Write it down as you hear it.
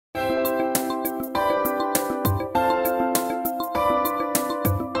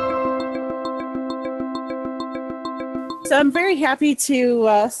So I'm very happy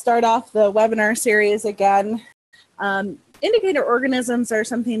to start off the webinar series again. Indicator organisms are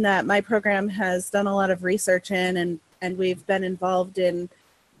something that my program has done a lot of research in, and we've been involved in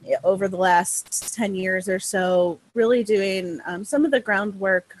over the last 10 years or so, really doing some of the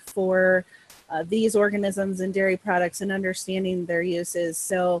groundwork for these organisms and dairy products and understanding their uses.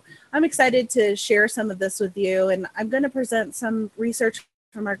 So I'm excited to share some of this with you, and I'm going to present some research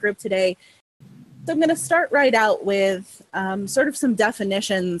from our group today. So I'm going to start right out with sort of some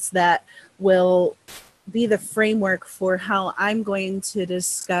definitions that will be the framework for how I'm going to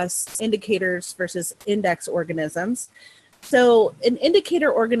discuss indicators versus index organisms. So an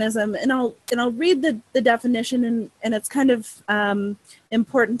indicator organism, and I'll read the definition, and it's kind of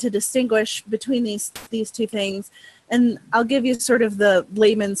important to distinguish between these two things, and I'll give you sort of the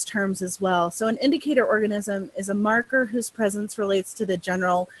layman's terms as well. So an indicator organism is a marker whose presence relates to the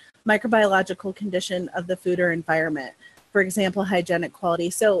general microbiological condition of the food or environment. For example, hygienic quality.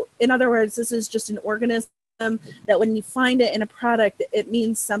 So in other words, this is just an organism that when you find it in a product, it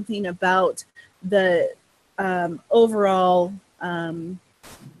means something about the overall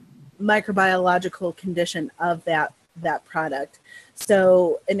microbiological condition of that product.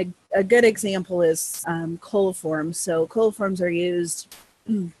 So a good example is coliforms. So coliforms are used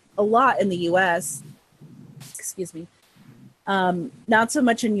a lot in the US, excuse me, not so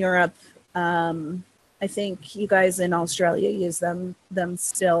much in Europe. I think you guys in Australia use them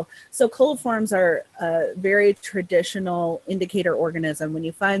still. So coliforms are a very traditional indicator organism. When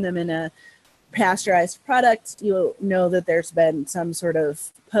you find them in a pasteurized product, you'll know that there's been some sort of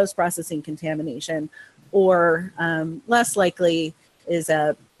post-processing contamination, or less likely is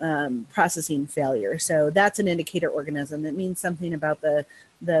a processing failure. So that's an indicator organism. It means something about the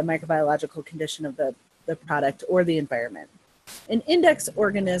microbiological condition of the product or the environment. An index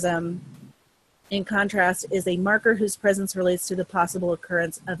organism, in contrast, is a marker whose presence relates to the possible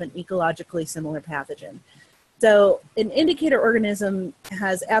occurrence of an ecologically similar pathogen. So an indicator organism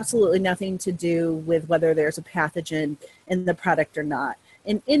has absolutely nothing to do with whether there's a pathogen in the product or not.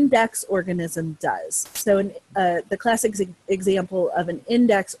 An index organism does. So the classic example of an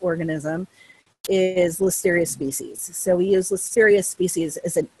index organism is Listeria species. So we use Listeria species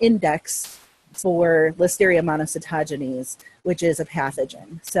as an index for Listeria monocytogenes, which is a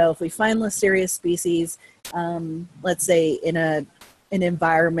pathogen. So if we find Listeria species, let's say in an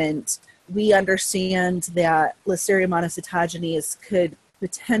environment, we understand that Listeria monocytogenes could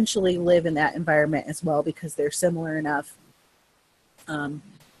potentially live in that environment as well, because they're similar enough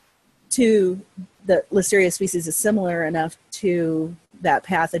to the Listeria species is similar enough to that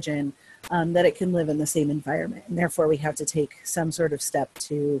pathogen that it can live in the same environment. And therefore we have to take some sort of step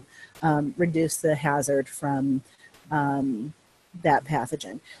to reduce the hazard from that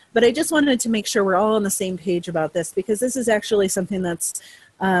pathogen. But I just wanted to make sure we're all on the same page about this, because this is actually something that's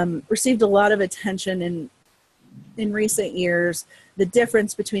received a lot of attention in recent years, the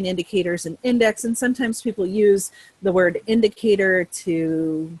difference between indicators and index. And sometimes people use the word indicator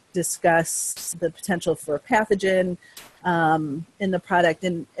to discuss the potential for a pathogen in the product.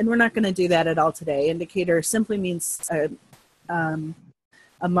 And we're not going to do that at all today. Indicator simply means a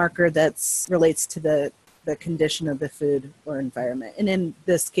marker that relates to the condition of the food or environment. And in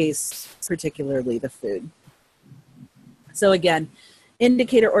this case, particularly the food. So again,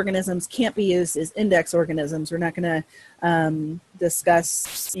 indicator organisms can't be used as index organisms. We're not going to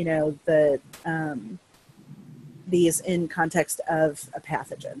discuss, these in context of a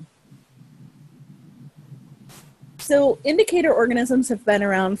pathogen. So indicator organisms have been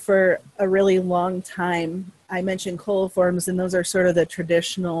around for a really long time. I mentioned coliforms, and those are sort of the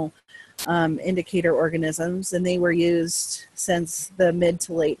traditional indicator organisms, and they were used since the mid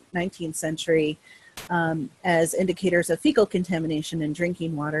to late 19th century as indicators of fecal contamination in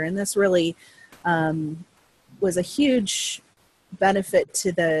drinking water. And this really was a huge benefit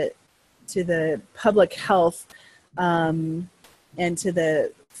to the public health and to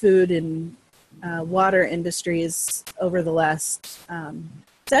the food and water industries over the last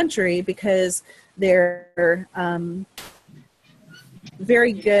century, because they're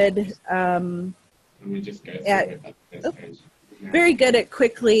very good at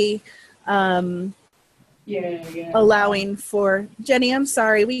quickly allowing for Jenny. I'm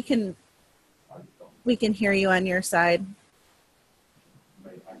sorry, we can hear you on your side.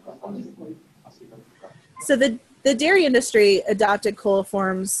 So the dairy industry adopted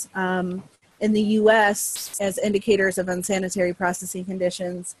coliforms in the U.S. as indicators of unsanitary processing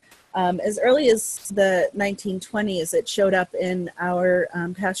conditions. As early as the 1920s, it showed up in our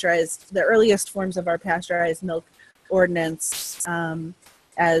the earliest forms of our pasteurized milk ordinance.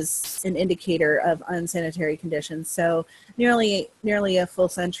 as an indicator of unsanitary conditions. So nearly a full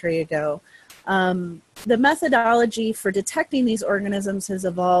century ago. The methodology for detecting these organisms has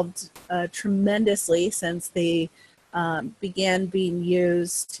evolved tremendously since they began being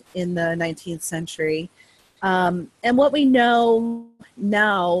used in the 19th century. And what we know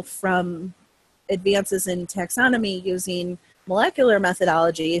now from advances in taxonomy using molecular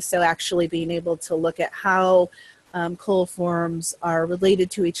methodology, so actually being able to look at how coliforms are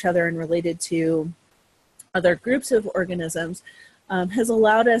related to each other and related to other groups of organisms, has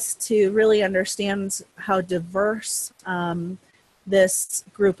allowed us to really understand how diverse this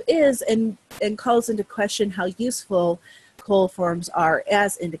group is, and calls into question how useful coliforms are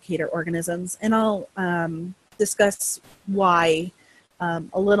as indicator organisms. And I'll discuss why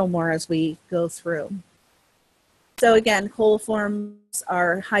a little more as we go through. So again, coliforms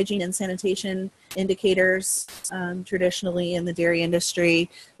are hygiene and sanitation indicators traditionally in the dairy industry.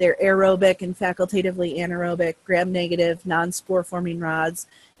 They're aerobic and facultatively anaerobic, gram-negative, non-spore forming rods,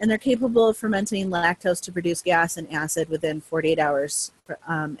 and they're capable of fermenting lactose to produce gas and acid within 48 hours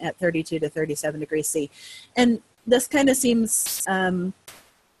at 32 to 37 degrees C. And this kind of seems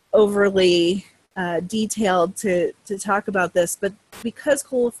overly detailed to talk about this, but because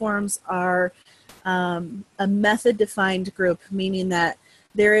coliforms are a method-defined group, meaning that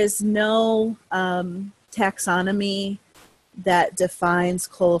there is no taxonomy that defines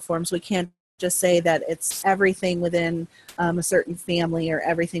coliforms. We can't just say that it's everything within a certain family or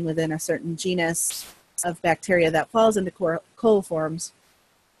everything within a certain genus of bacteria that falls into coliforms.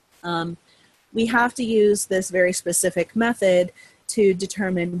 We have to use this very specific method to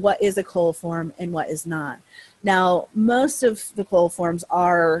determine what is a coliform and what is not. Now, most of the coliforms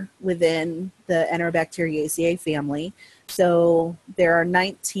are within the Enterobacteriaceae family. So there are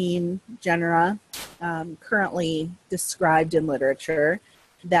 19 genera currently described in literature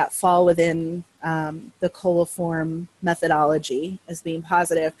that fall within the coliform methodology as being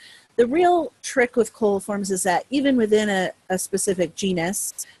positive. The real trick with coliforms is that even within a specific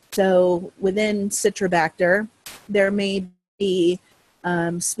genus, so within Citrobacter, there may be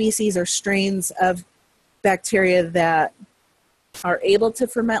species or strains of bacteria that are able to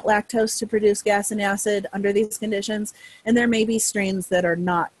ferment lactose to produce gas and acid under these conditions, and there may be strains that are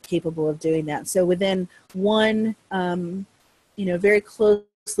not capable of doing that. So within one, very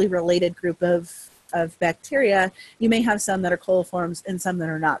closely related group of bacteria, you may have some that are coliforms and some that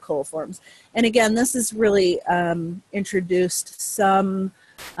are not coliforms. And again, this has really introduced some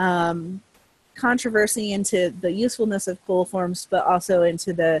controversy into the usefulness of coliforms, but also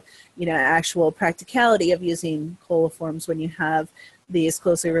into the actual practicality of using coliforms when you have these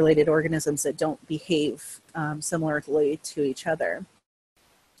closely related organisms that don't behave similarly to each other.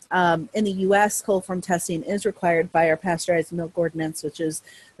 In the US, coliform testing is required by our pasteurized milk ordinance, which is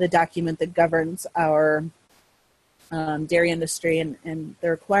the document that governs our dairy industry and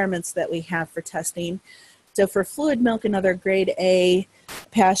the requirements that we have for testing. So for fluid milk and other grade A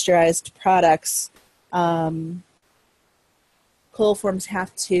pasteurized products, coliforms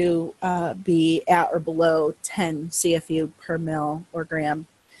have to be at or below 10 CFU per mil or gram.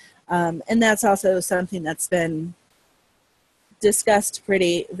 And that's also something that's been discussed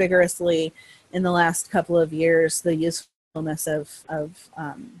pretty vigorously in the last couple of years, the usefulness of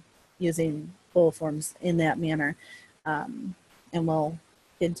using coliforms in that manner. And we'll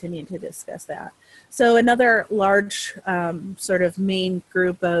continue to discuss that. So another large sort of main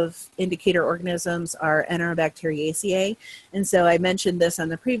group of indicator organisms are Enterobacteriaceae. And so I mentioned this on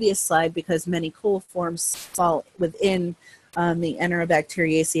the previous slide because many coliforms fall within the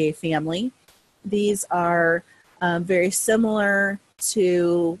Enterobacteriaceae family. These are very similar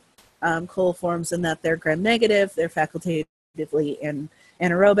to coliforms in that they're gram-negative, they're facultatively and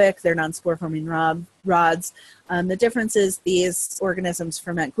anaerobic, they're non-spore forming rods. The difference is these organisms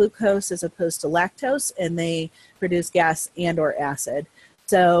ferment glucose as opposed to lactose, and they produce gas and or acid.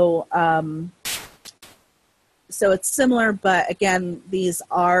 So, so it's similar, but again, these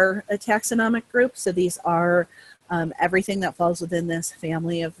are a taxonomic group. So these are everything that falls within this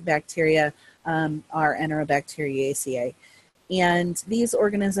family of bacteria are Enterobacteriaceae. And these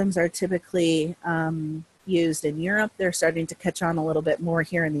organisms are typically used in Europe. They're starting to catch on a little bit more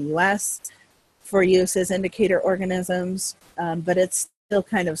here in the US for use as indicator organisms, but it's still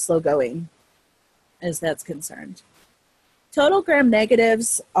kind of slow going as that's concerned. Total gram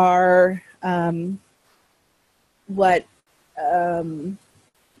negatives are what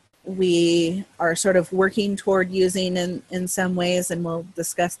we are sort of working toward using in some ways, and we'll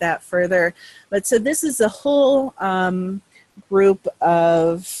discuss that further. But so this is a whole group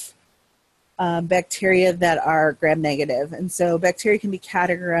of bacteria that are gram-negative. And so bacteria can be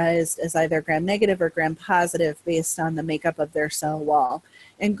categorized as either gram-negative or gram-positive based on the makeup of their cell wall.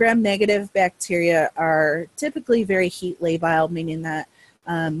 And gram-negative bacteria are typically very heat labile, meaning that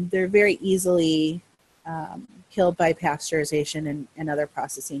they're very easily killed by pasteurization and other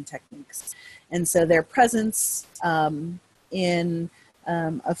processing techniques. And so their presence in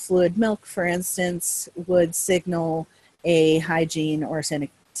a fluid milk, for instance, would signal a hygiene or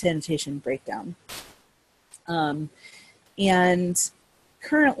sanitation breakdown. And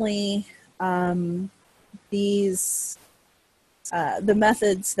currently, the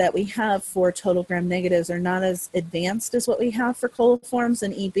methods that we have for total gram negatives are not as advanced as what we have for coliforms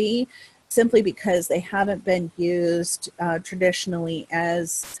and EB, simply because they haven't been used traditionally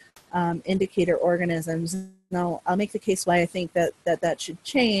as indicator organisms. Now, I'll make the case why I think that should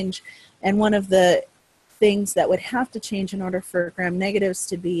change. And one of the things that would have to change in order for gram negatives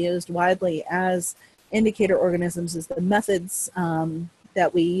to be used widely as indicator organisms is the methods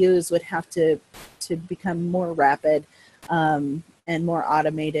that we use would have to become more rapid and more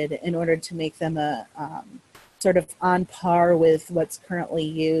automated in order to make them a sort of on par with what's currently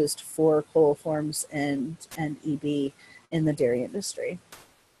used for coliforms and EB in the dairy industry.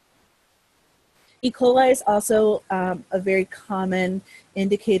 E. coli is also a very common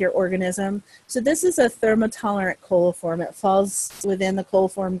indicator organism. So this is a thermotolerant coliform. It falls within the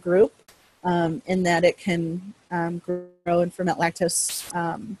coliform group in that it can grow and ferment lactose,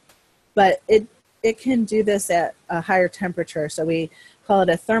 but it can do this at a higher temperature. So we call it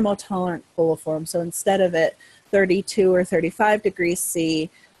a thermotolerant coliform. So instead of at 32 or 35 degrees C,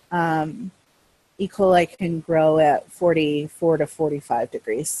 E. coli can grow at 44 to 45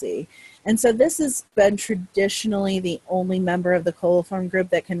 degrees C. And so this has been traditionally the only member of the coliform group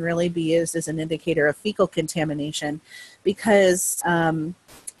that can really be used as an indicator of fecal contamination, because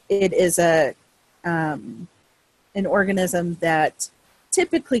it is an organism that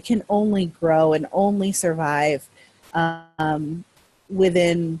typically can only grow and only survive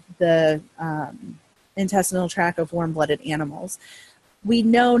within the intestinal tract of warm-blooded animals. We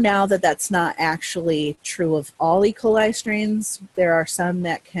know now that that's not actually true of all E. coli strains. There are some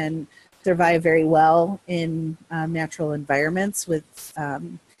that can survive very well in natural environments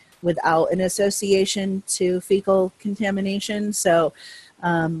without an association to fecal contamination. So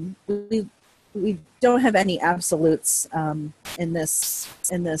we don't have any absolutes in this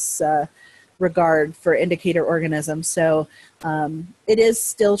regard for indicator organisms. So it is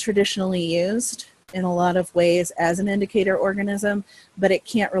still traditionally used in a lot of ways as an indicator organism, but it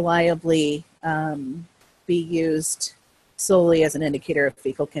can't reliably be used solely as an indicator of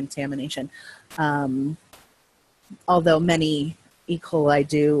fecal contamination. Although many E. coli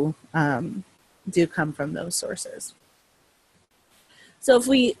do come from those sources. So if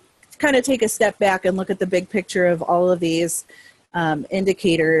we kind of take a step back and look at the big picture of all of these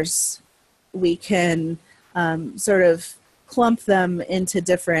indicators, we can sort of clump them into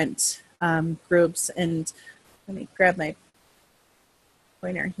different groups. And let me grab my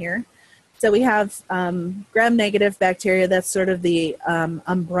pointer here. So we have gram-negative bacteria. That's sort of the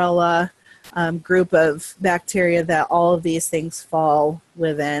umbrella group of bacteria that all of these things fall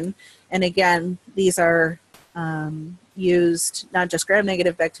within. And again, these are used, not just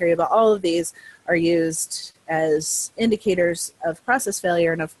gram-negative bacteria, but all of these are used as indicators of process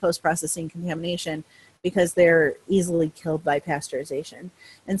failure and of post-processing contamination because they're easily killed by pasteurization.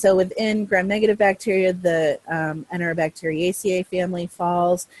 And so within gram-negative bacteria, the Enterobacteriaceae family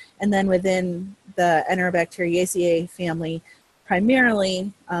falls, and then within the Enterobacteriaceae family,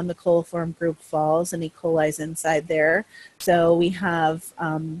 primarily the coliform group falls, and E. coli is inside there. So we have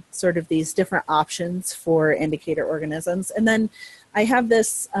sort of these different options for indicator organisms. And then I have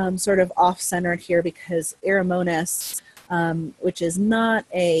this sort of off-centered here because Aeromonas, which is not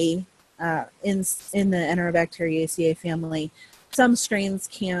a in the Enterobacteriaceae family, some strains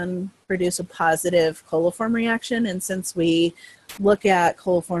can produce a positive coliform reaction. And since we look at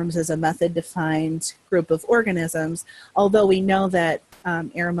coliforms as a method-defined group of organisms, although we know that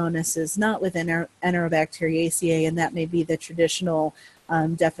Aeromonas is not within Enterobacteriaceae, and that may be the traditional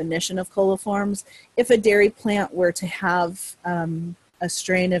definition of coliforms, if a dairy plant were to have a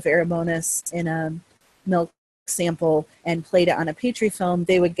strain of Aeromonas in a milk sample and played it on a Petri film,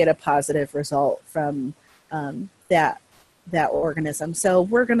 they would get a positive result from that organism. So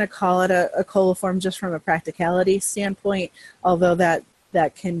we're going to call it a coliform just from a practicality standpoint, although that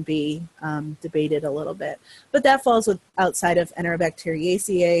can be debated a little bit. But that falls outside of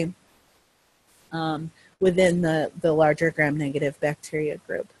Enterobacteriaceae within the larger gram-negative bacteria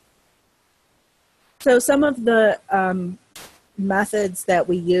group. So some of the methods that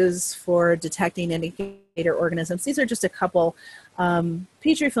we use for detecting indicator organisms. These are just a couple.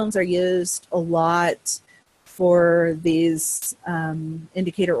 Petri films are used a lot for these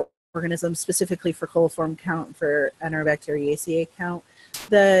indicator organisms, specifically for coliform count, for Enterobacteriaceae count.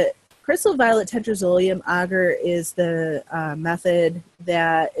 The crystal violet tetrazolium agar is the method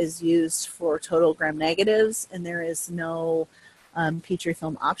that is used for total gram negatives, and there is no Petri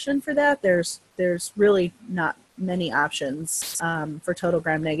film option for that. There's really not many options for total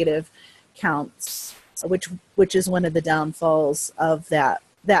gram negative counts, which is one of the downfalls of that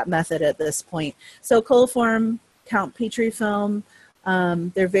method at this point. So coliform count Petri film,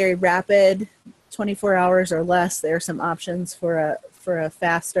 they're very rapid, 24 hours or less. There are some options for a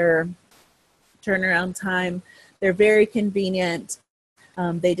faster turnaround time. They're very convenient.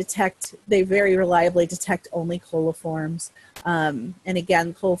 They very reliably detect only coliforms. And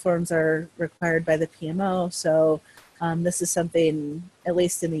again, coliforms are required by the PMO. So this is something, at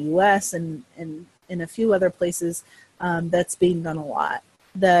least in the US and in a few other places, that's being done a lot.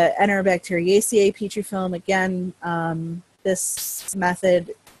 The Enterobacteriaceae Petri film, again, this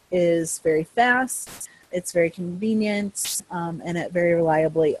method is very fast, it's very convenient, and it very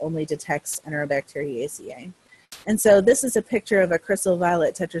reliably only detects Enterobacteriaceae. And so this is a picture of a crystal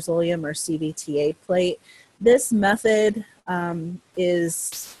violet tetrazolium or CVTA plate. This method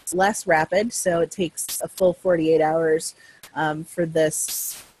is less rapid, so it takes a full 48 hours for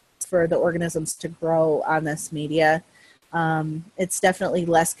the organisms to grow on this media. It's definitely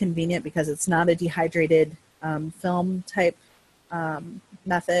less convenient because it's not a dehydrated film type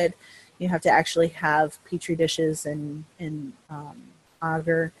method. You have to actually have Petri dishes and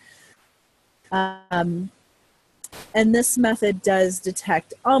agar. And this method does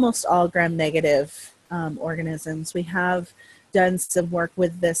detect almost all gram-negative organisms. We have done some work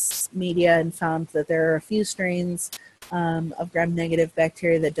with this media and found that there are a few strains of gram-negative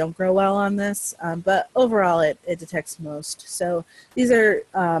bacteria that don't grow well on this, but overall it detects most. So these are,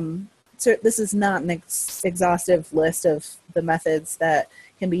 so this is not an exhaustive list of the methods that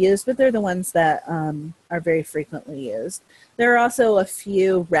can be used, but they're the ones that are very frequently used. There are also a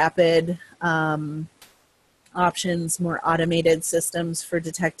few rapid options, more automated systems for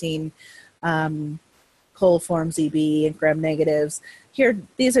detecting coliforms, EB, and gram negatives. Here,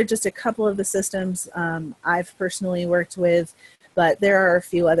 these are just a couple of the systems I've personally worked with, but there are a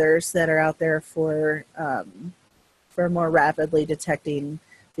few others that are out there for more rapidly detecting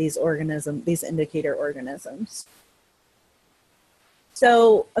these indicator organisms.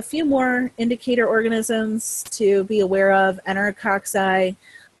 So a few more indicator organisms to be aware of: Enterococci.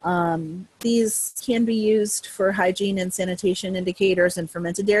 These can be used for hygiene and sanitation indicators in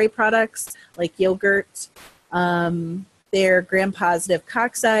fermented dairy products like yogurt. They're gram-positive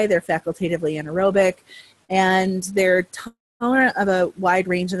cocci, they're facultatively anaerobic, and they're tolerant of a wide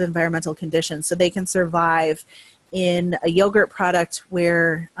range of environmental conditions. So they can survive in a yogurt product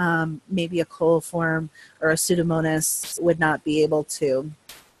where maybe a coliform or a Pseudomonas would not be able to,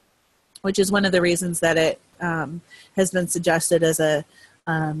 which is one of the reasons that it has been suggested as a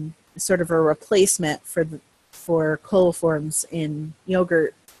sort of a replacement for coliforms in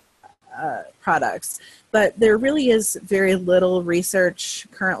yogurt products. But there really is very little research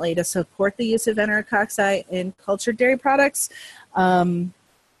currently to support the use of Enterococci in cultured dairy products.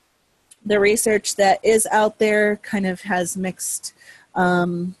 The research that is out there kind of has mixed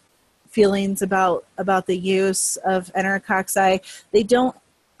feelings about the use of Enterococci. They don't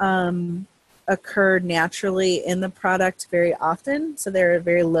occur naturally in the product very often, so there are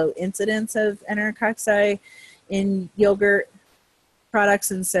very low incidence of Enterococci in yogurt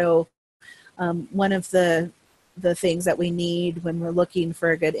products, and so one of the things that we need when we're looking for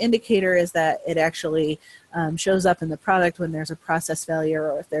a good indicator is that it actually shows up in the product when there's a process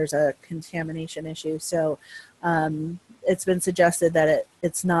failure or if there's a contamination issue. So it's been suggested that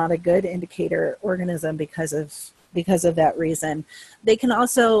it's not a good indicator organism because of that reason. They can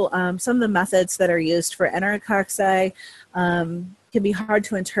also, some of the methods that are used for Enterococci can be hard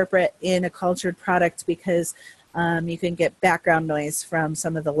to interpret in a cultured product because you can get background noise from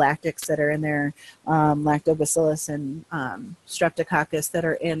some of the lactics that are in there, lactobacillus and streptococcus that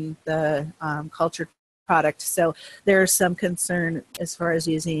are in the cultured product. So there's some concern as far as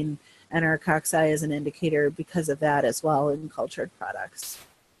using Enterococci as an indicator because of that as well in cultured products.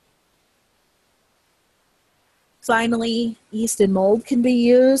 Finally, yeast and mold can be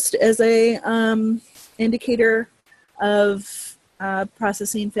used as a indicator of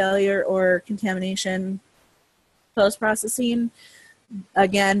processing failure or contamination post-processing.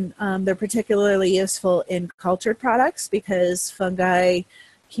 Again, they're particularly useful in cultured products because fungi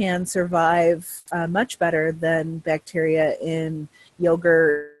can survive much better than bacteria in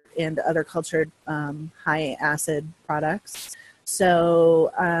yogurt and other cultured high acid products.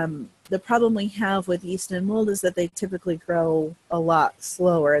 So the problem we have with yeast and mold is that they typically grow a lot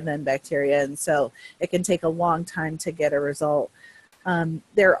slower than bacteria, and so it can take a long time to get a result.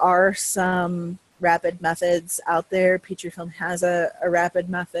 There are some rapid methods out there. Petrifilm has a rapid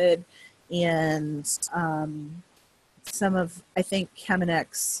method, and some of, I think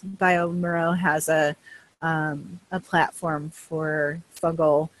Chemonex BioMuro has a platform for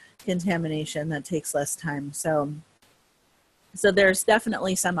fungal contamination that takes less time. So there's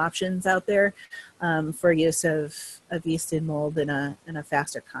definitely some options out there for use of yeast and mold in a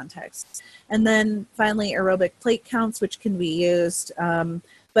faster context. And then finally, aerobic plate counts, which can be used,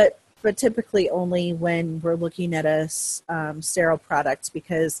 but typically only when we're looking at a sterile product,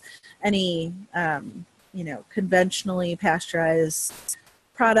 because any conventionally pasteurized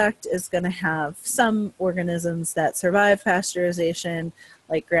product is going to have some organisms that survive pasteurization,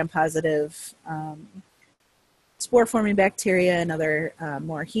 like gram-positive spore-forming bacteria and other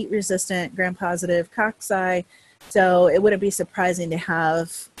more heat-resistant gram-positive cocci. So it wouldn't be surprising to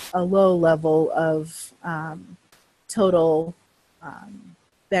have a low level of total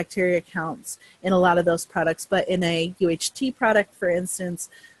bacteria counts in a lot of those products. But in a UHT product, for instance,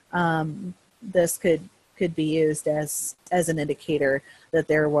 this could be used as an indicator that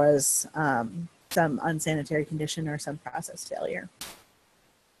there was some unsanitary condition or some process failure.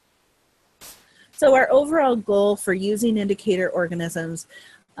 So our overall goal for using indicator organisms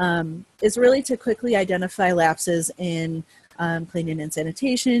is really to quickly identify lapses in cleaning and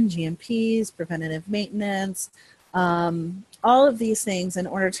sanitation, GMPs, preventative maintenance, all of these things in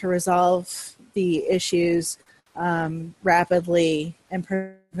order to resolve the issues rapidly and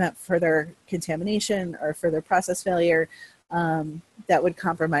prevent further contamination or further process failure that would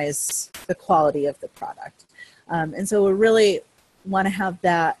compromise the quality of the product. And so we really want to have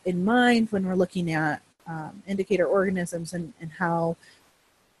that in mind when we're looking at indicator organisms and how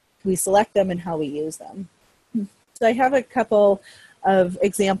we select them and how we use them. So I have a couple of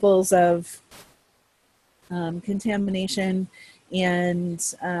examples of contamination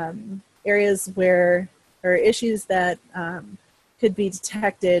and areas where, or issues that could be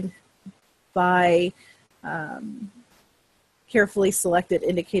detected by carefully selected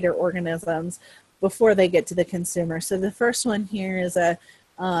indicator organisms before they get to the consumer. So the first one here is a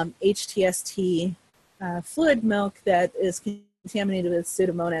HTST fluid milk that is contaminated with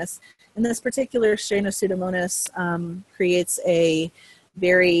Pseudomonas. And this particular strain of Pseudomonas creates a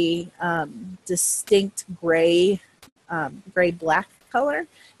very distinct gray black color,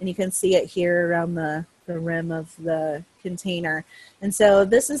 and you can see it here around the rim of the container. And so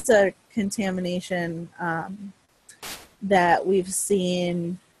this is a contamination that we've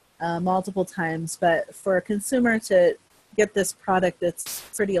seen multiple times, but for a consumer to get this product, it's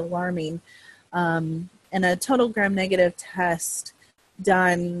pretty alarming. And a total gram-negative test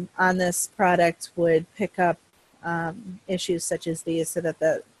done on this product would pick up issues such as these, so that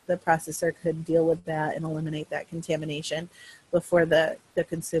the processor could deal with that and eliminate that contamination before the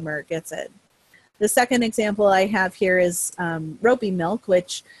consumer gets it. The second example I have here is ropey milk,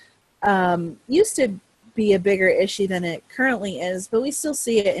 which used to be a bigger issue than it currently is, but we still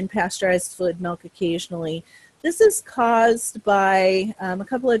see it in pasteurized fluid milk occasionally. This is caused by a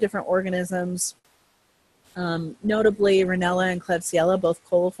couple of different organisms, notably Rhinella and Klebsiella, both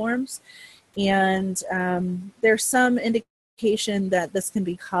coliforms. And there's some indication that this can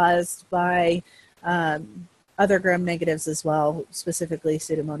be caused by other gram-negatives as well, specifically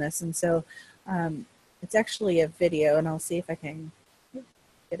Pseudomonas. And so it's actually a video, and I'll see if I can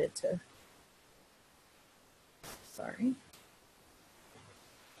get it to, sorry.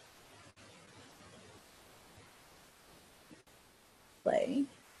 Play.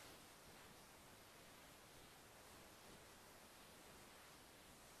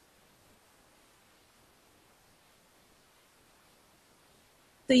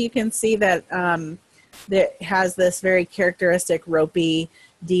 So you can see that it has this very characteristic ropey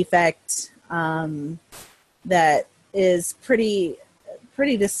defect that is pretty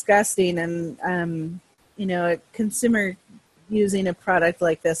disgusting, and you know, a consumer using a product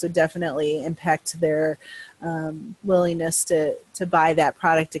like this would definitely impact their willingness to buy that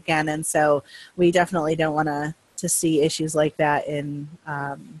product again. And so we definitely don't want to see issues like that in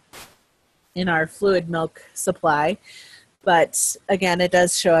our fluid milk supply. But again, it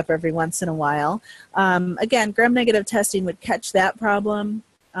does show up every once in a while. Again, gram-negative testing would catch that problem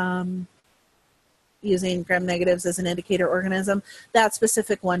using gram-negatives as an indicator organism. That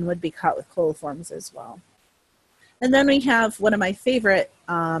specific one would be caught with coliforms as well. And then we have one of my favorite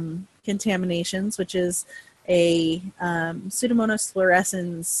contaminations, which is a Pseudomonas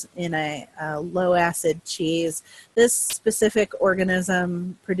fluorescens in a low acid cheese. This specific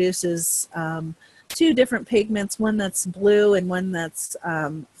organism produces two different pigments, one that's blue and one that's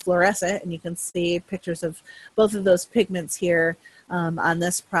fluorescent, and you can see pictures of both of those pigments here on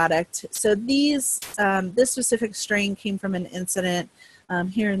this product. So this specific strain came from an incident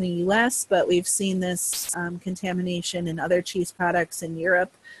here in the US, but we've seen this contamination in other cheese products in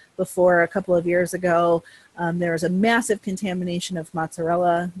Europe before. A couple of years ago, there was a massive contamination of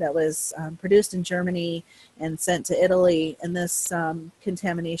mozzarella that was produced in Germany and sent to Italy, and this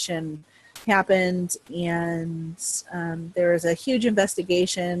contamination happened, and there was a huge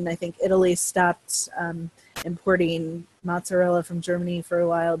investigation. I think Italy stopped importing mozzarella from Germany for a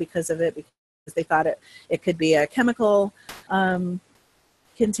while because of it, because they thought it could be a chemical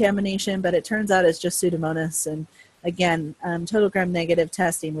contamination, but it turns out it's just Pseudomonas. And again, total gram-negative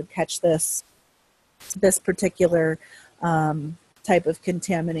testing would catch this particular type of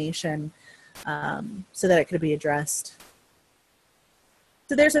contamination so that it could be addressed.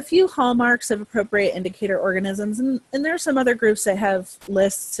 So there's a few hallmarks of appropriate indicator organisms, and there are some other groups that have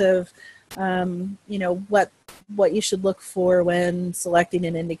lists of what you should look for when selecting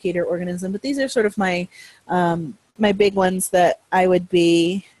an indicator organism. But these are sort of my my big ones that I would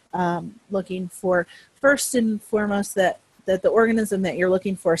be looking for. First and foremost, that the organism that you're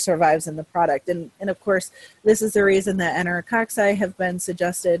looking for survives in the product. And of course, this is the reason that enterococci have been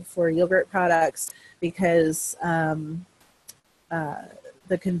suggested for yogurt products, because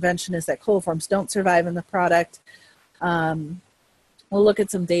the convention is that coliforms don't survive in the product. We'll look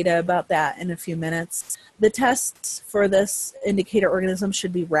at some data about that in a few minutes. The tests for this indicator organism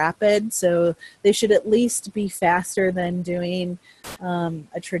should be rapid, so they should at least be faster than doing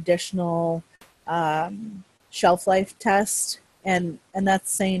a traditional shelf life test, and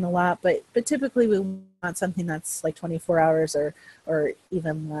that's saying a lot, but typically we want something that's like 24 hours or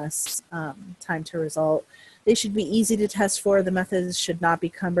even less time to result. They should be easy to test for. The methods should not be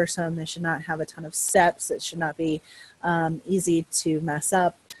cumbersome. They should not have a ton of steps. It should not be easy to mess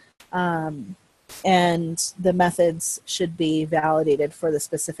up. And the methods should be validated for the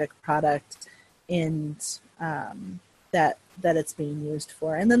specific product and that it's being used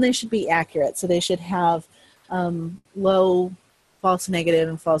for. And then they should be accurate. So they should have low false negative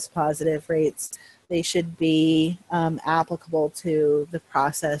and false positive rates. They should be applicable to the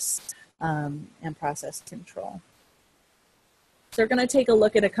process and process control. So we're going to take a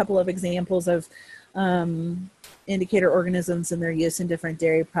look at a couple of examples of indicator organisms and their use in different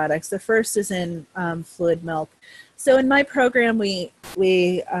dairy products. The first is in fluid milk. So in my program, we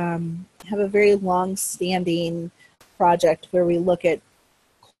have a very long-standing project where we look at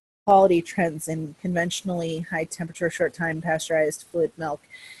quality trends in conventionally high-temperature, short-time pasteurized fluid milk.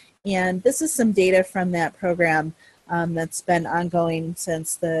 And this is some data from that program that's been ongoing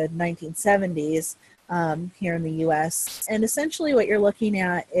since the 1970s here in the US. And essentially what you're looking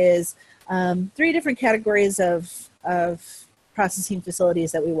at is three different categories of processing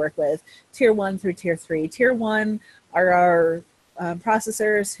facilities that we work with, Tier 1 through Tier 3. Tier 1 are our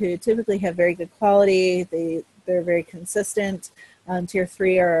processors who typically have very good quality. They're very consistent. Tier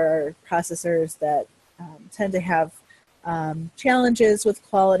 3 are processors that tend to have challenges with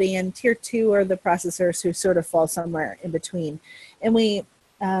quality, and Tier 2 are the processors who sort of fall somewhere in between. And we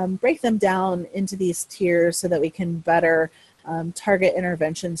break them down into these tiers so that we can better target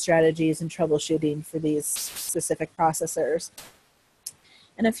intervention strategies and troubleshooting for these specific processors.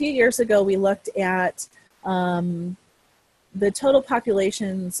 And a few years ago, we looked at the total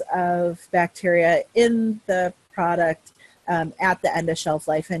populations of bacteria in the product at the end of shelf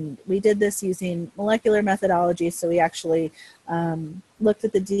life. And we did this using molecular methodology. So we actually looked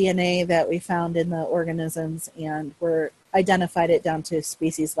at the DNA that we found in the organisms and identified it down to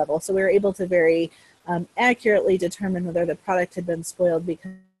species level. So we were able to very accurately determine whether the product had been spoiled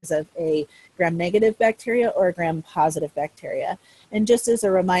because of a gram-negative bacteria or a gram-positive bacteria. And just as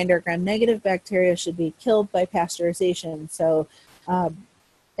a reminder, gram-negative bacteria should be killed by pasteurization. So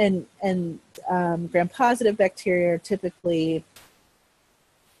gram-positive bacteria are typically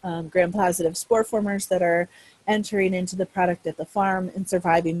gram-positive spore formers that are entering into the product at the farm and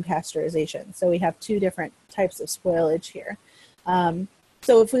surviving pasteurization. So we have two different types of spoilage here.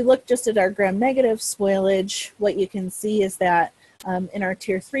 So if we look just at our gram-negative spoilage, what you can see is that in our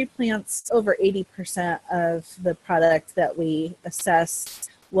Tier 3 plants, over 80% of the product that we assessed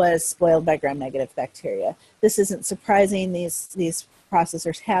was spoiled by gram-negative bacteria. This isn't surprising. These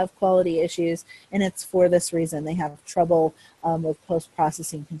processors have quality issues, and it's for this reason they have trouble with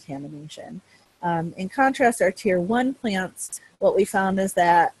post-processing contamination. In contrast, our tier 1 plants, what we found is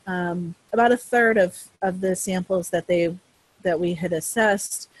that about a third of the samples that we had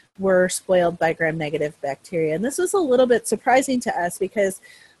assessed were spoiled by gram-negative bacteria. And this was a little bit surprising to us because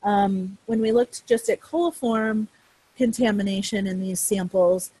when we looked just at coliform contamination in these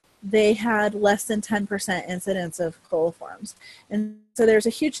samples, they had less than 10% incidence of coliforms. And so there's a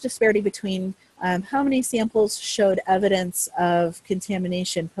huge disparity between how many samples showed evidence of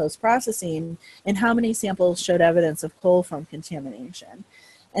contamination post-processing and how many samples showed evidence of coliform contamination.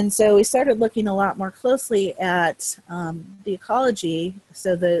 And so we started looking a lot more closely at the ecology,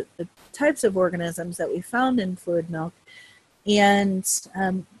 so the types of organisms that we found in fluid milk. And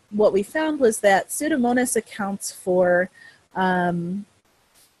what we found was that Pseudomonas accounts for 41%,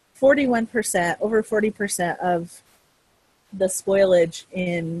 over 40% of the spoilage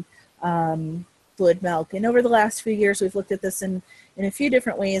in fluid milk. And over the last few years, we've looked at this in a few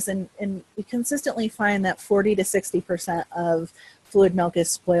different ways, and we consistently find that 40 to 60% of fluid milk is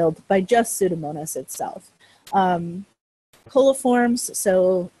spoiled by just Pseudomonas itself. Coliforms,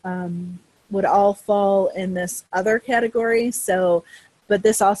 would all fall in this other category. But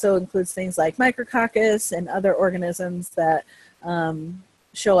this also includes things like Micrococcus and other organisms that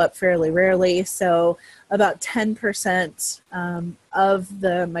show up fairly rarely. So about 10% of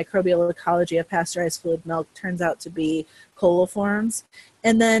the microbial ecology of pasteurized fluid milk turns out to be coliforms.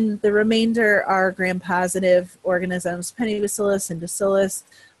 And then the remainder are gram-positive organisms, Pennibacillus and Bacillus,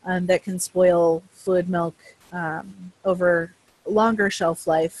 that can spoil fluid milk over longer shelf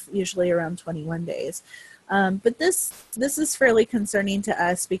life, usually around 21 days. But this is fairly concerning to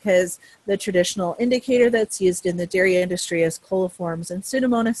us because the traditional indicator that's used in the dairy industry is coliforms, and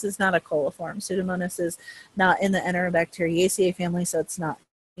Pseudomonas is not a coliform. Pseudomonas is not in the Enterobacteriaceae family, so it's not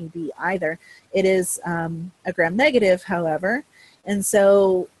AB either. It is a gram-negative, however, and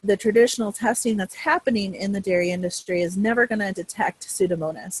so the traditional testing that's happening in the dairy industry is never going to detect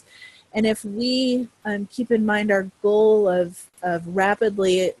Pseudomonas. And if we keep in mind our goal of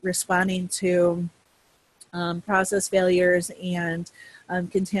rapidly responding to process failures and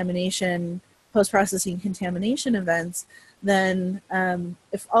contamination, post-processing contamination events, then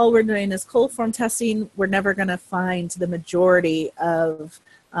if all we're doing is coliform testing, we're never going to find the majority of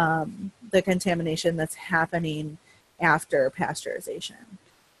the contamination that's happening after pasteurization.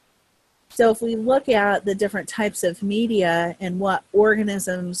 So if we look at the different types of media and what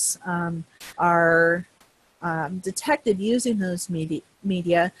organisms are detected using those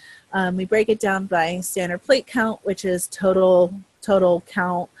media, we break it down by standard plate count, which is total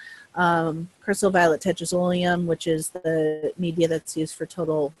count, crystal violet tetrazoleum, which is the media that's used for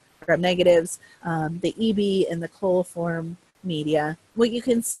total gram-negatives, the EB and the coliform media. What you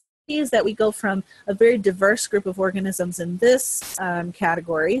can see is that we go from a very diverse group of organisms in this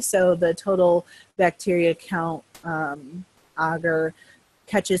category. So the total bacteria count agar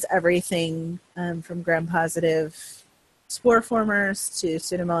catches everything from gram-positive spore formers to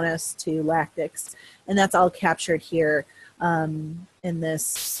Pseudomonas to lactics, and that's all captured here in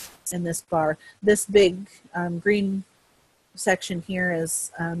this bar. This big green section here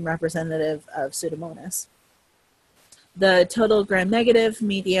is representative of Pseudomonas. The total gram-negative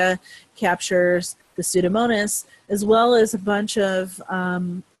media captures the Pseudomonas as well as a bunch of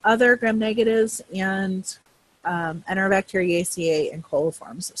other gram-negatives and Enterobacteriaceae and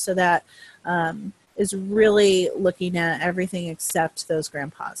coliforms. So that is really looking at everything except those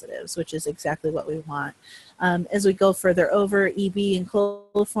gram-positives, which is exactly what we want. As we go further over, EB and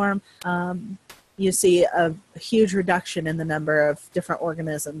coliform, you see a huge reduction in the number of different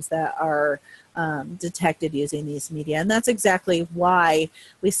organisms that are detected using these media. And that's exactly why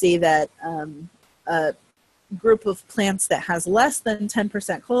we see that a group of plants that has less than 10%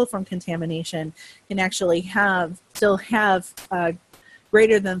 coliform contamination can actually still have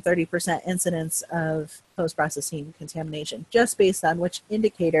greater than 30% incidence of post-processing contamination, just based on which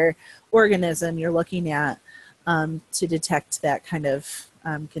indicator organism you're looking at to detect that kind of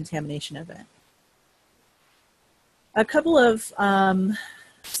contamination event. A couple of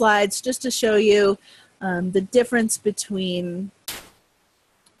slides just to show you the difference between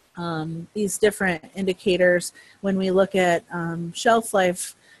these different indicators when we look at shelf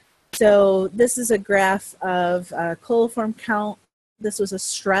life. So this is a graph of coliform count. This was a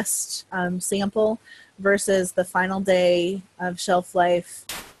stressed sample versus the final day of shelf life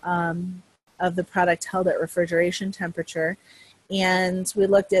of the product held at refrigeration temperature. And we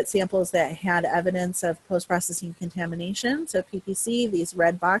looked at samples that had evidence of post-processing contamination. So PPC, these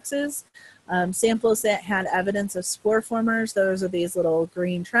red boxes, Samples that had evidence of spore formers, those are these little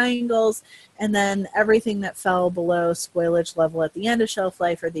green triangles, and then everything that fell below spoilage level at the end of shelf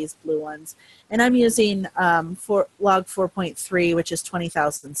life are these blue ones. And I'm using log 4.3, which is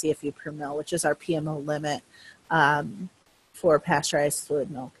 20,000 CFU per mil, which is our PMO limit for pasteurized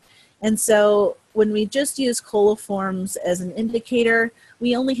fluid milk. And so when we just use coliforms as an indicator,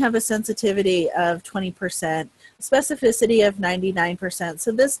 we only have a sensitivity of 20%, specificity of 99%.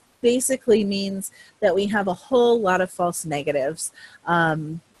 So this basically means that we have a whole lot of false negatives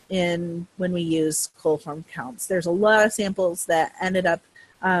when we use coliform counts. There's a lot of samples that ended up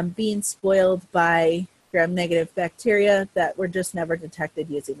being spoiled by gram-negative bacteria that were just never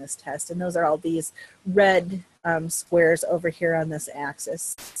detected using this test. And those are all these red squares over here on this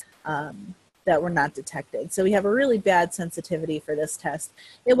axis that were not detected. So we have a really bad sensitivity for this test.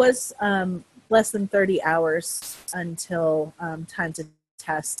 It was less than 30 hours until time to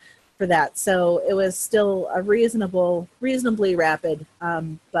test for that. So it was still a reasonably rapid,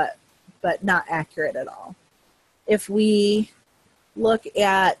 but not accurate at all. If we look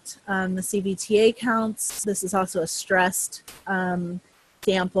at the CVTA counts, this is also a stressed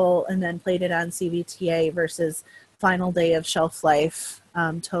sample and then plated on CVTA versus final day of shelf life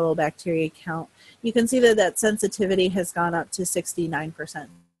total bacteria count. You can see that sensitivity has gone up to 69%.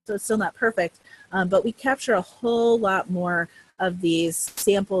 So it's still not perfect, but we capture a whole lot more of these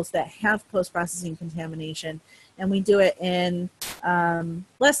samples that have post-processing contamination, and we do it in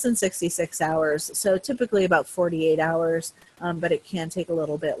less than 66 hours. So typically about 48 hours, but it can take a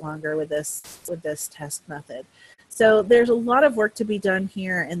little bit longer with this test method. So there's a lot of work to be done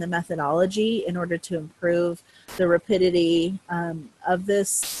here in the methodology in order to improve the rapidity of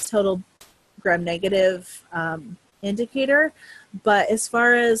this total gram-negative indicator. But as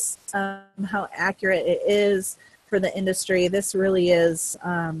far as how accurate it is for the industry, this really is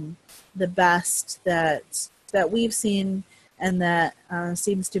the best that we've seen and that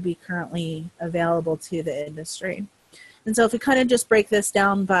seems to be currently available to the industry. And so if we kind of just break this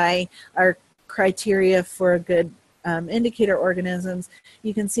down by our criteria for a good indicator organisms,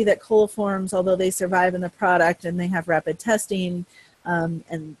 you can see that coliforms, although they survive in the product and they have rapid testing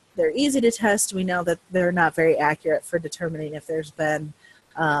and they're easy to test, we know that they're not very accurate for determining if there's been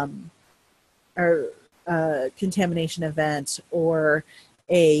a contamination event or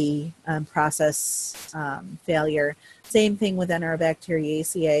a process failure. Same thing with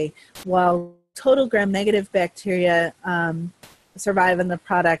Enterobacteriaceae. While total gram-negative bacteria survive in the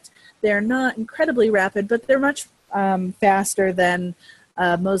product, they're not incredibly rapid, but they're much faster than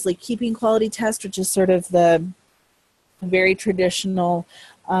Moseley keeping quality test, which is sort of the very traditional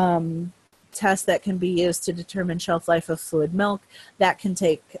test that can be used to determine shelf life of fluid milk. That can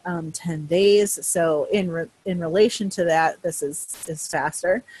take 10 days. So in relation to that, this is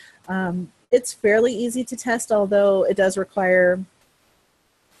faster. It's fairly easy to test, although it does require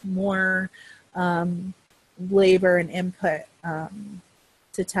more labor and input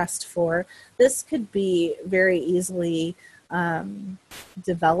to test for. This could be very easily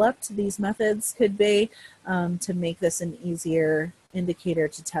developed. These methods could be to make this an easier indicator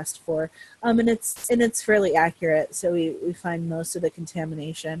to test for, and it's fairly accurate. So we find most of the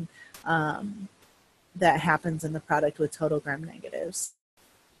contamination that happens in the product with total gram-negatives.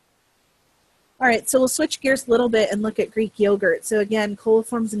 All right, so we'll switch gears a little bit and look at Greek yogurt. So again,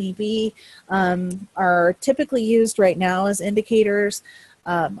 coliforms and EB are typically used right now as indicators,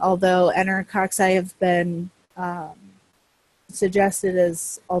 although enterococci have been suggested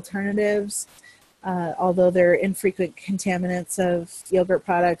as alternatives, although they're infrequent contaminants of yogurt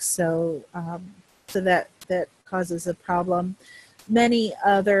products, so that causes a problem. Many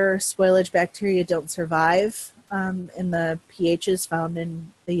other spoilage bacteria don't survive in the pHs found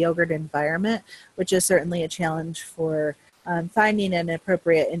in the yogurt environment, which is certainly a challenge for finding an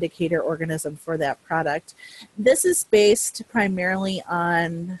appropriate indicator organism for that product. This is based primarily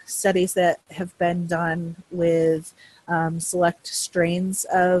on studies that have been done with select strains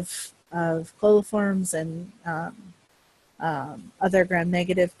of coliforms and other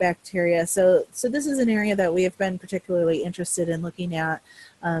gram-negative bacteria. So this is an area that we have been particularly interested in looking at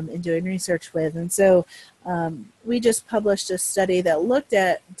and doing research with. And so we just published a study that looked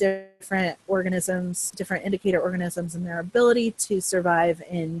at different organisms, different indicator organisms, and their ability to survive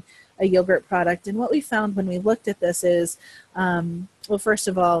in a yogurt product. And what we found when we looked at this is, well, first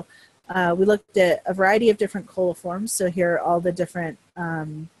of all, we looked at a variety of different coliforms. So here are all the different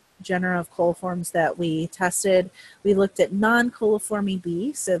genera of coliforms that we tested. We looked at non-coliform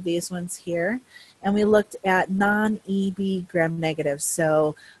EB, so these ones here, and we looked at non-EB gram-negatives,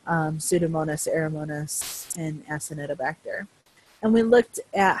 so Pseudomonas, Aeromonas, and Acinetobacter. And we looked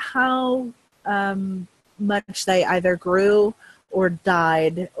at how much they either grew or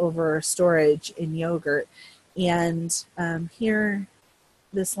died over storage in yogurt. And here,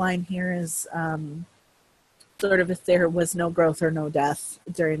 this line here is sort of if there was no growth or no death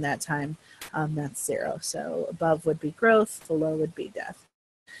during that time, that's 0. So above would be growth, below would be death.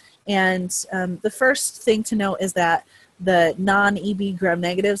 And the first thing to note is that the non-EB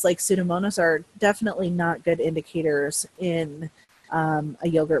gram-negatives like Pseudomonas are definitely not good indicators in a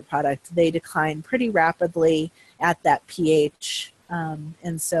yogurt product. They decline pretty rapidly at that pH,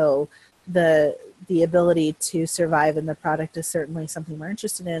 and so the ability to survive in the product is certainly something we're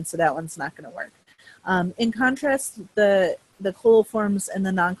interested in, so that one's not going to work. In contrast, the coliforms and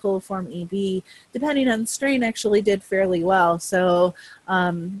the non-coliform EB, depending on strain, actually did fairly well. So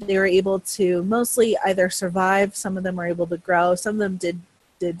they were able to mostly either survive, some of them were able to grow, some of them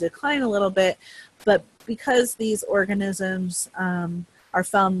did decline a little bit, but because these organisms are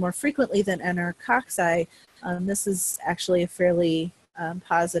found more frequently than Enterococci, this is actually a fairly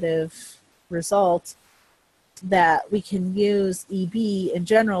positive result that we can use EB in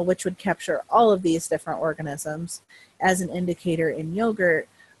general, which would capture all of these different organisms, as an indicator in yogurt,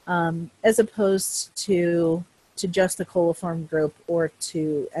 as opposed to just the coliform group or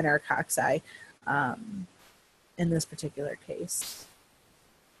to Enterococci in this particular case.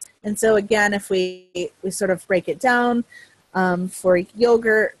 And so again, if we sort of break it down, for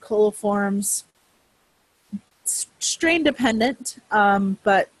yogurt, coliforms, strain dependent,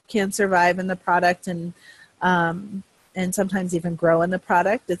 but can survive in the product and sometimes even grow in the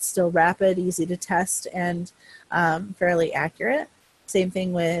product. It's still rapid, easy to test, and fairly accurate. Same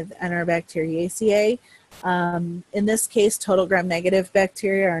thing with Enterobacteriaceae. In this case, total gram-negative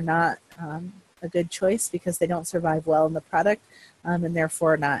bacteria are not a good choice because they don't survive well in the product, and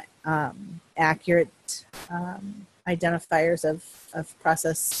therefore not accurate identifiers of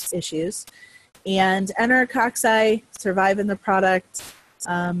process issues. And Enterococci survive in the product,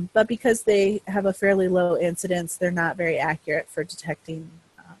 but because they have a fairly low incidence, they're not very accurate for detecting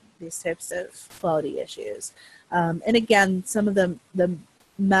these types of quality issues. And again, some of the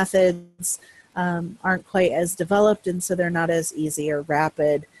methods aren't quite as developed, and so they're not as easy or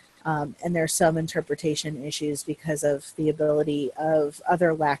rapid. And there's some interpretation issues because of the ability of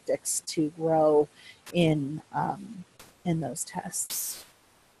other lactics to grow in those tests.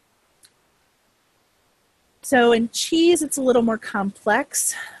 So in cheese, it's a little more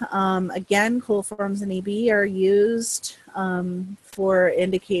complex. Again, coliforms and EB are used for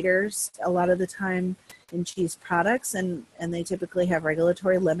indicators a lot of the time in cheese products, and they typically have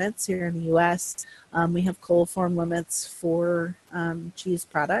regulatory limits here in the US. We have coliform limits for cheese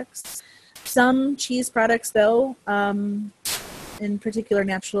products. Some cheese products, though, in particular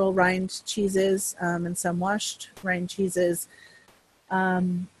natural rind cheeses and some washed rind cheeses,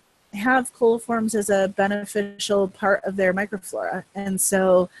 have coliforms as a beneficial part of their microflora. And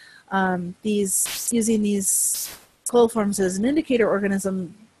so using these coliforms as an indicator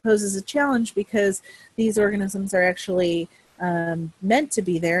organism poses a challenge because these organisms are actually meant to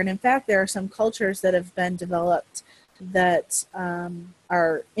be there. And in fact, there are some cultures that have been developed that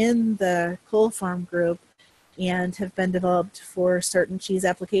are in the coliform group and have been developed for certain cheese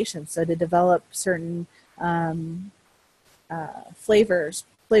applications. So to develop certain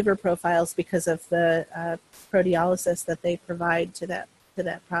flavor profiles because of the proteolysis that they provide to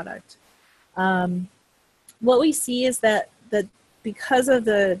that product. What we see is that because of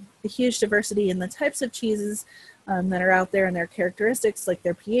the huge diversity in the types of cheeses that are out there and their characteristics, like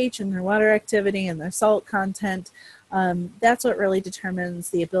their pH and their water activity and their salt content, that's what really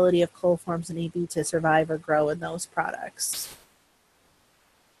determines the ability of coliforms and EB to survive or grow in those products.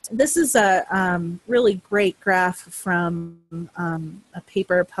 This is a really great graph from a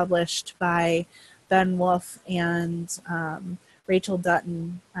paper published by Ben Wolf and Rachel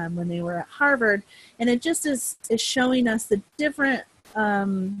Dutton when they were at Harvard, and it just is showing us the different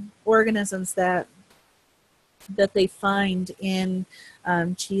organisms that they find in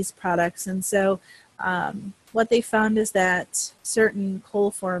cheese products. And so what they found is that certain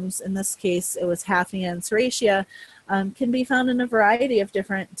coliforms, in this case it was Hafnia and Serratia, can be found in a variety of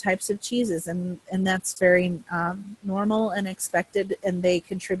different types of cheeses, and that's very normal and expected, and they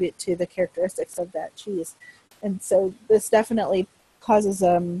contribute to the characteristics of that cheese. And so this definitely causes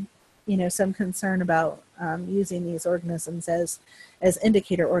some concern about using these organisms as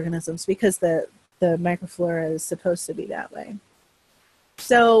indicator organisms because the microflora is supposed to be that way.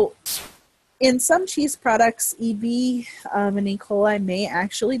 So in some cheese products, EB and E. coli may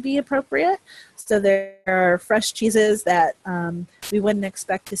actually be appropriate. So there are fresh cheeses that we wouldn't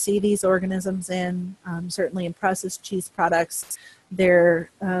expect to see these organisms in. Certainly in processed cheese products, there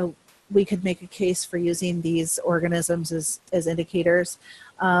we could make a case for using these organisms as indicators.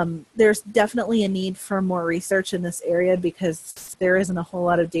 There's definitely a need for more research in this area because there isn't a whole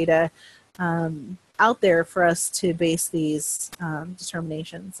lot of data out there for us to base these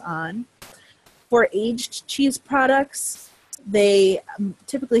determinations on. For aged cheese products, they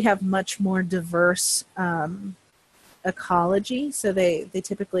typically have much more diverse ecology, so they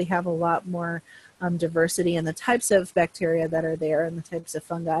typically have a lot more diversity in the types of bacteria that are there and the types of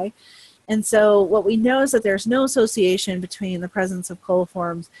fungi. And so what we know is that there's no association between the presence of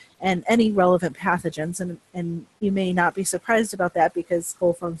coliforms and any relevant pathogens. And you may not be surprised about that because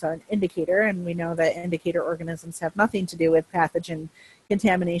coliforms are an indicator, and we know that indicator organisms have nothing to do with pathogen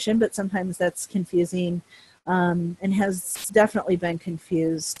contamination, but sometimes that's confusing and has definitely been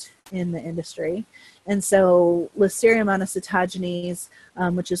confused in the industry. And so Listeria monocytogenes,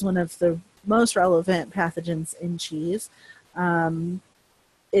 which is one of the most relevant pathogens in cheese,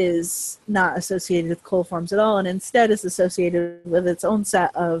 is not associated with coliforms at all, and instead is associated with its own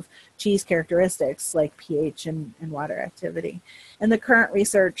set of cheese characteristics like pH and water activity. And the current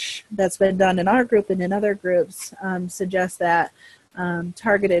research that's been done in our group and in other groups suggests that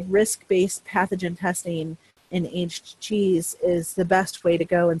targeted risk-based pathogen testing in aged cheese is the best way to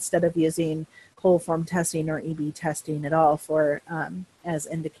go instead of using coliform testing or EB testing at all for as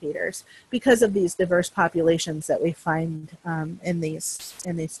indicators because of these diverse populations that we find in these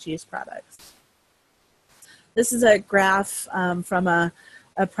cheese products. This is a graph from a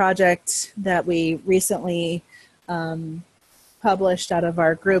project that we recently published out of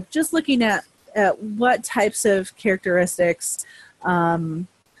our group, just looking at what types of characteristics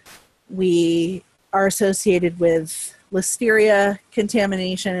we are associated with Listeria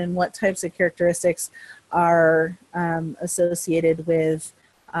contamination and what types of characteristics are associated with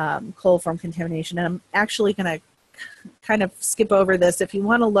coliform contamination. And I'm actually going to kind of skip over this. If you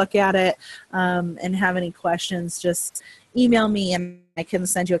want to look at it and have any questions, just email me and I can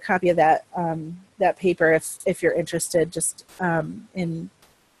send you a copy of that that paper if you're interested, just in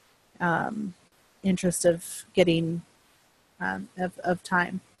interest of getting of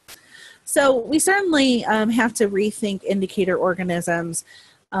time. So we certainly have to rethink indicator organisms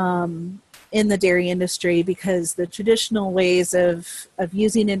in the dairy industry because the traditional ways of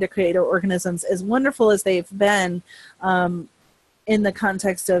using indicator organisms, as wonderful as they've been in the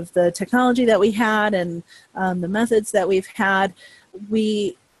context of the technology that we had and the methods that we've had,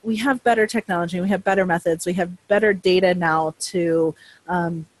 we have better technology, we have better methods, we have better data now to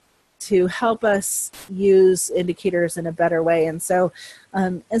help us use indicators in a better way. And so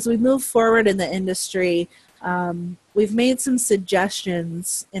as we move forward in the industry, we've made some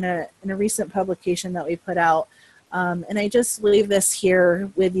suggestions in a recent publication that we put out. And I just leave this here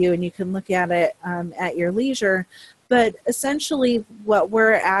with you and you can look at it at your leisure. But essentially what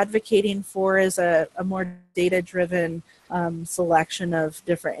we're advocating for is a more data-driven selection of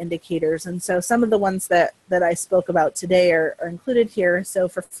different indicators. And so some of the ones that I spoke about today are included here. So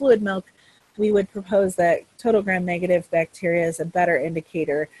for fluid milk, we would propose that total gram-negative bacteria is a better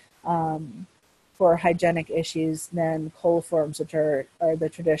indicator for hygienic issues than coliforms, which are the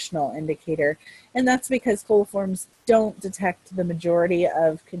traditional indicator. And that's because coliforms don't detect the majority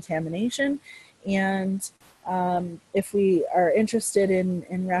of contamination. And if we are interested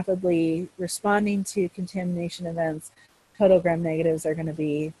in rapidly responding to contamination events, total gram-negatives are going to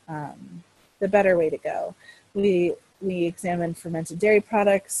be the better way to go. We examined fermented dairy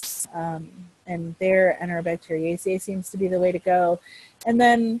products, and their Enterobacteriaceae seems to be the way to go. And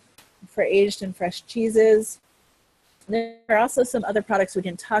then for aged and fresh cheeses, there are also some other products we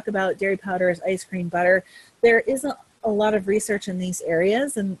didn't talk about, dairy powders, ice cream, butter. There isn't a lot of research in these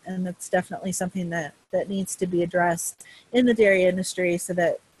areas, and that's definitely something that needs to be addressed in the dairy industry so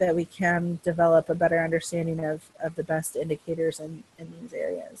that we can develop a better understanding of the best indicators in these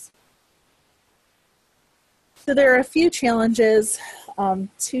areas. So there are a few challenges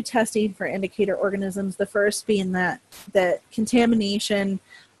to testing for indicator organisms. The first being that contamination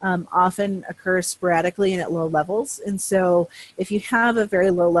often occurs sporadically and at low levels. And so if you have a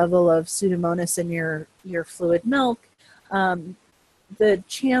very low level of Pseudomonas in your fluid milk, the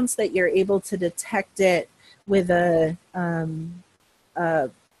chance that you're able to detect it with a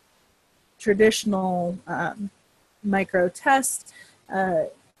traditional micro test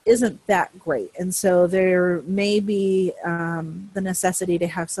isn't that great. And so there may be the necessity to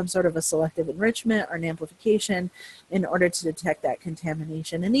have some sort of a selective enrichment or an amplification in order to detect that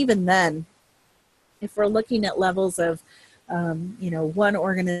contamination. And even then, if we're looking at levels of one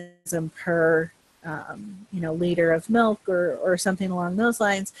organism per liter of milk or something along those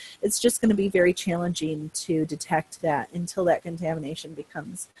lines, it's just going to be very challenging to detect that until that contamination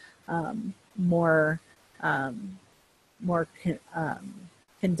becomes more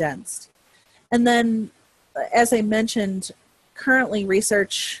condensed. And then, as I mentioned, currently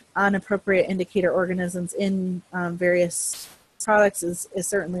research on appropriate indicator organisms in various products is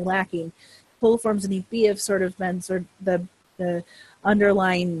certainly lacking. Coliforms and EB have sort of been the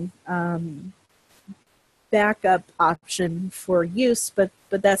underlying backup option for use, but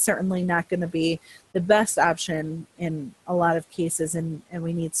that's certainly not going to be the best option in a lot of cases, and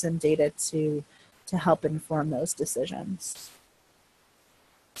we need some data to help inform those decisions.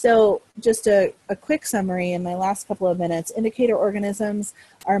 So just a quick summary in my last couple of minutes. Indicator organisms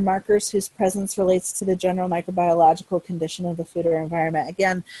are markers whose presence relates to the general microbiological condition of the food or environment.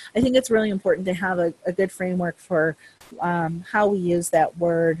 Again, I think it's really important to have a good framework for how we use that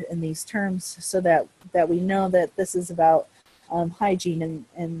word in these terms, so that we know that this is about hygiene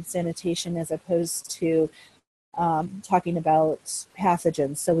and sanitation, as opposed to talking about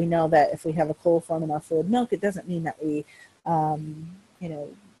pathogens. So we know that if we have a coliform in our fluid milk, it doesn't mean that we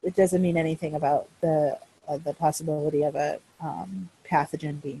it doesn't mean anything about the possibility of a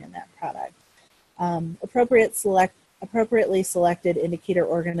pathogen being in that product. Appropriately selected indicator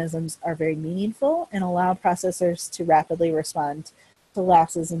organisms are very meaningful and allow processors to rapidly respond to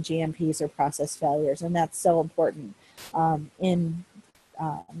lapses in GMPs or process failures, and that's so important in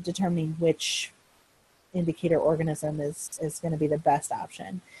determining which indicator organism is going to be the best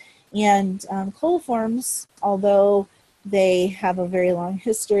option. And coliforms, although they have a very long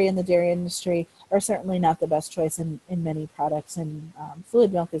history in the dairy industry, are certainly not the best choice in many products, and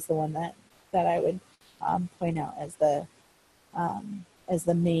fluid milk is the one that I would point out as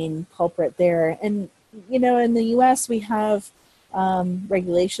the main culprit there. And in the U.S. we have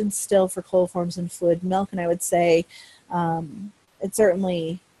regulations still for coliforms in fluid milk, and I would say it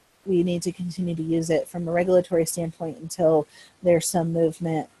certainly, we need to continue to use it from a regulatory standpoint until there's some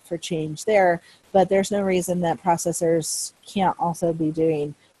movement for change there. But there's no reason that processors can't also be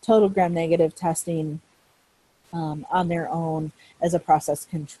doing total gram-negative testing on their own as a process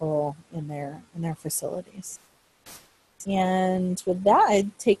control in their facilities. And with that,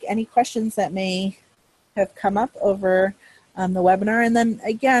 I'd take any questions that may have come up over the webinar. And then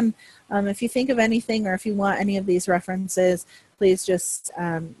again, if you think of anything, or if you want any of these references, please just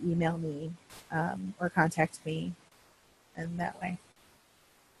email me or contact me in that way.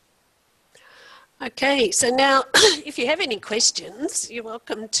 Okay, so now if you have any questions, you're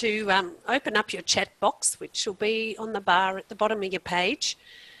welcome to open up your chat box, which will be on the bar at the bottom of your page.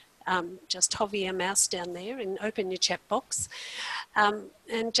 Just hover your mouse down there and open your chat box.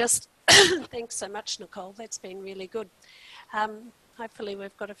 And just thanks so much, Nicole. That's been really good. Hopefully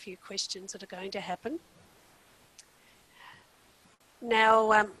we've got a few questions that are going to happen.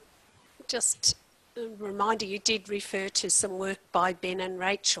 Now, just a reminder, you did refer to some work by Ben and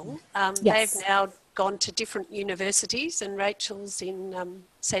Rachel. Yes. They've now gone to different universities, and Rachel's in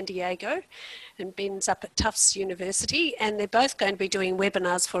San Diego and Ben's up at Tufts University, and they're both going to be doing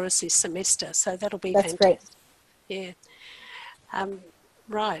webinars for us this semester, so that'll be That's fantastic. Great. Yeah.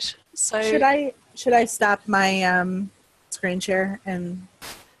 Right. So should I stop my screen share and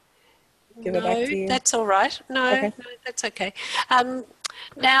give it back to you? No, that's all right. No, okay. No, that's okay.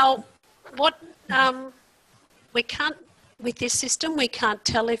 Now, what we can't, with this system, we can't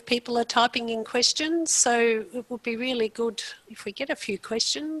tell if people are typing in questions, so it would be really good if we get a few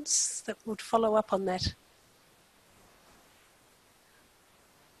questions that would follow up on that.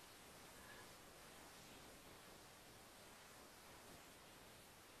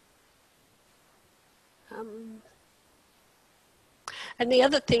 And the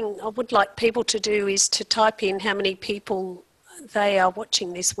other thing I would like people to do is to type in how many people they are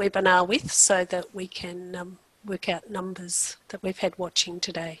watching this webinar with, so that we can work out numbers that we've had watching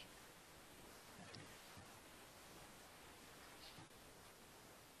today.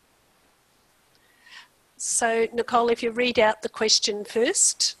 So, Nicole, if you read out the question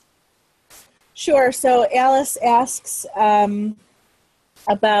first. Sure. So Alice asks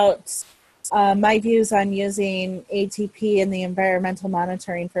about my views on using ATP in the environmental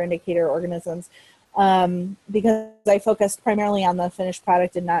monitoring for indicator organisms, because I focused primarily on the finished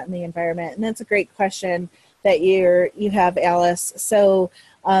product and not in the environment. And that's a great question that you have, Alice. So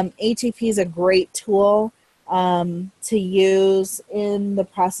ATP is a great tool to use in the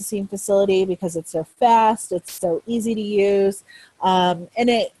processing facility because it's so fast, it's so easy to use, and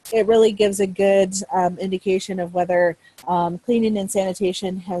it really gives a good indication of whether cleaning and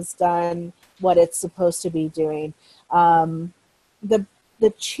sanitation has done what it's supposed to be doing. The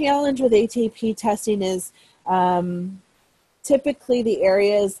challenge with ATP testing is typically the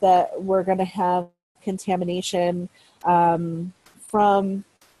areas that we're going to have contamination from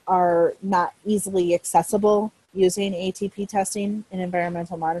are not easily accessible using ATP testing in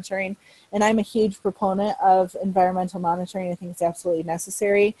environmental monitoring. And I'm a huge proponent of environmental monitoring. I think it's absolutely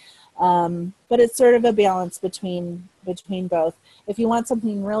necessary. But it's sort of a balance between both. If you want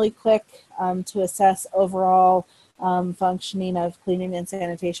something really quick to assess overall functioning of cleaning and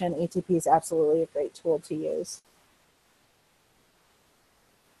sanitation, ATP is absolutely a great tool to use.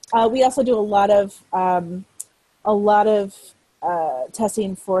 We also do a lot of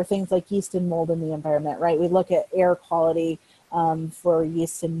testing for things like yeast and mold in the environment, right? We look at air quality for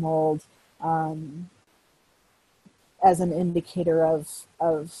yeast and mold as an indicator of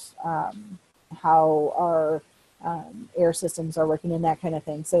how our air systems are working and that kind of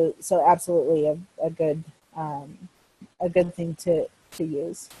thing. So absolutely a good thing to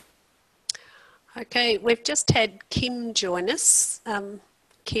use. Okay, we've just had Kim join us.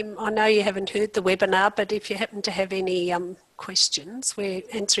 Kim, I know you haven't heard the webinar, but if you happen to have any questions, we're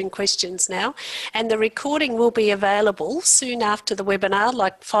answering questions now. And the recording will be available soon after the webinar,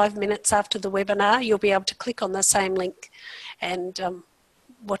 like 5 minutes after the webinar. You'll be able to click on the same link and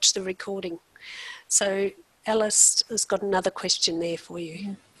watch the recording. So Alice has got another question there for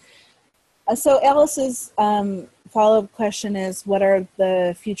you. So Alice's follow-up question is, what are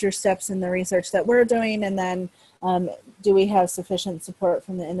the future steps in the research that we're doing? And then do we have sufficient support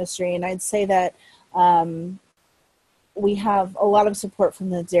from the industry? And I'd say that we have a lot of support from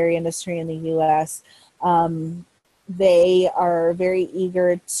the dairy industry in the U.S. They are very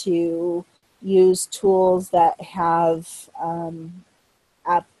eager to use tools that have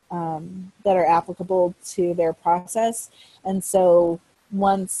that are applicable to their process. And so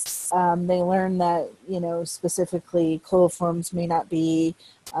once they learn that, specifically coliforms may not be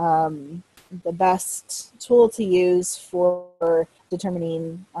the best tool to use for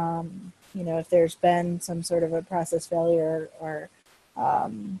determining, if there's been some sort of a process failure or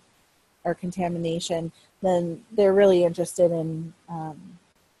contamination, then they're really interested in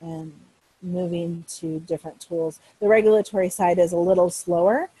moving to different tools. The regulatory side is a little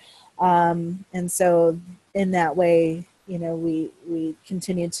slower, and so in that way, we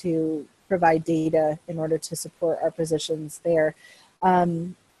continue to provide data in order to support our positions there.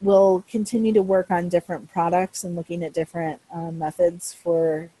 We'll continue to work on different products and looking at different methods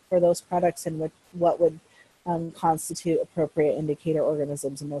for those products and what would constitute appropriate indicator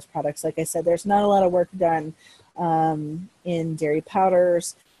organisms in those products. Like I said, there's not a lot of work done in dairy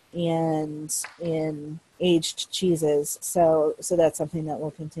powders and in aged cheeses, so that's something that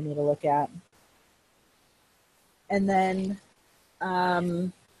we'll continue to look at. And then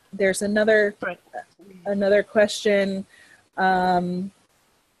there's another question.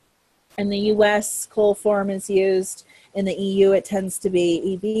 In the US, coliform is used. In the EU, it tends to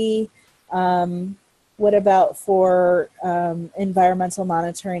be EV. What about for environmental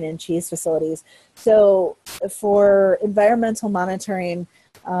monitoring in cheese facilities? So for environmental monitoring,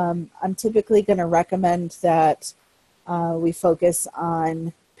 I'm typically going to recommend that we focus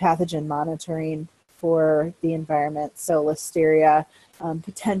on pathogen monitoring for the environment. So listeria,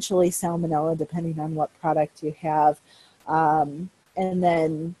 potentially salmonella, depending on what product you have. And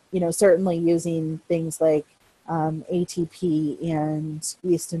then, certainly using things like ATP and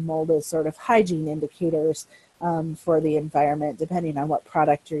yeast and mold as sort of hygiene indicators for the environment, depending on what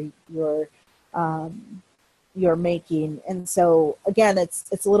product you're making. And so again, it's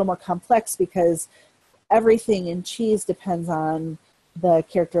a little more complex because everything in cheese depends on the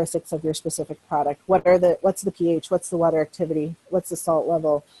characteristics of your specific product. What's the pH? What's the water activity? What's the salt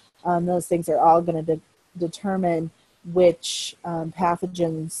level? Those things are all going to determine which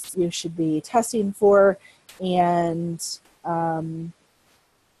pathogens you should be testing for, and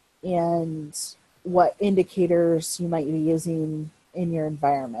what indicators you might be using in your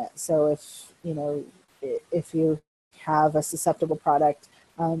environment. So if you have a susceptible product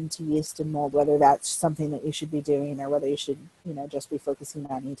to yeast and mold, whether that's something that you should be doing or whether you should just be focusing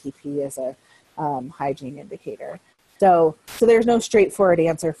on ATP as a hygiene indicator. So there's no straightforward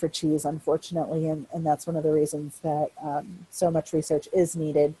answer for cheese, unfortunately, and that's one of the reasons that so much research is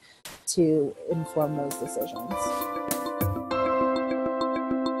needed to inform those decisions.